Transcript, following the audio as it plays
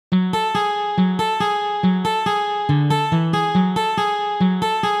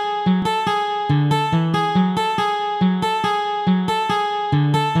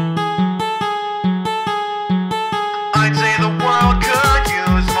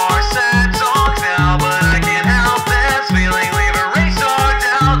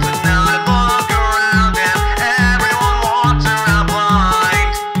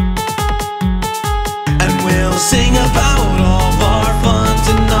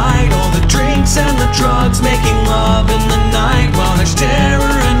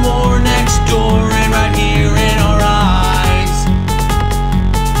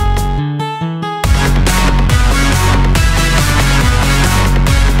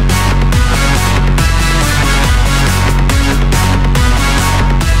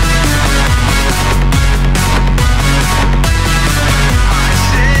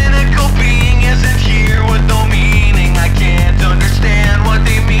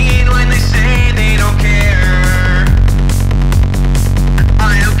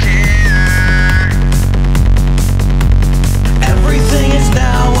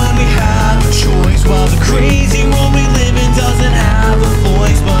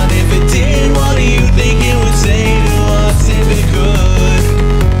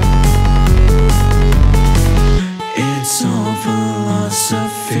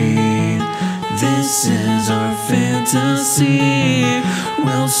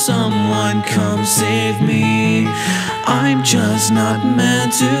Someone come save me. I'm just not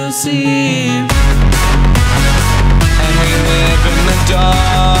meant to see. And we live in the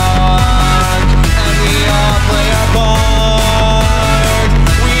dark, and we all play our part.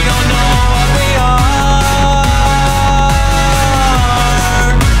 We don't know what we are.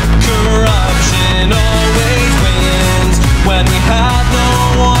 Corruption always wins when we have no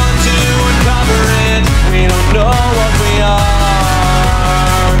one to uncover it. We don't know what we are.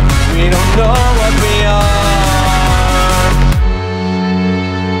 We don't know what we are.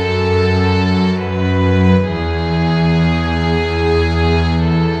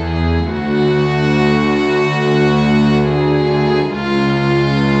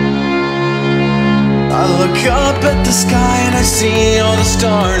 I look up at the sky and I see all the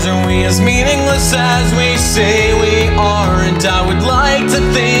stars. Are we as meaningless as we say we are? And I would like to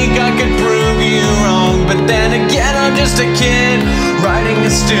think I could prove you wrong, but then again I'm just a kid writing a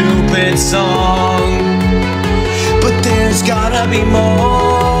stupid song. But there's gotta be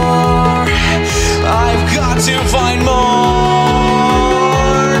more. I've got to find more.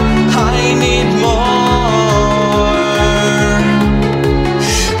 I need more.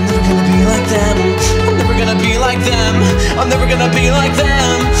 I'm never gonna be like them. I'm never gonna be like them. I'm never gonna be like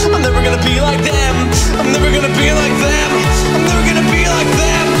them. I'm never gonna be like them. I'm never gonna be like them. I'm never gonna be like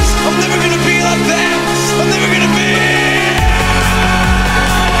them. I'm never gonna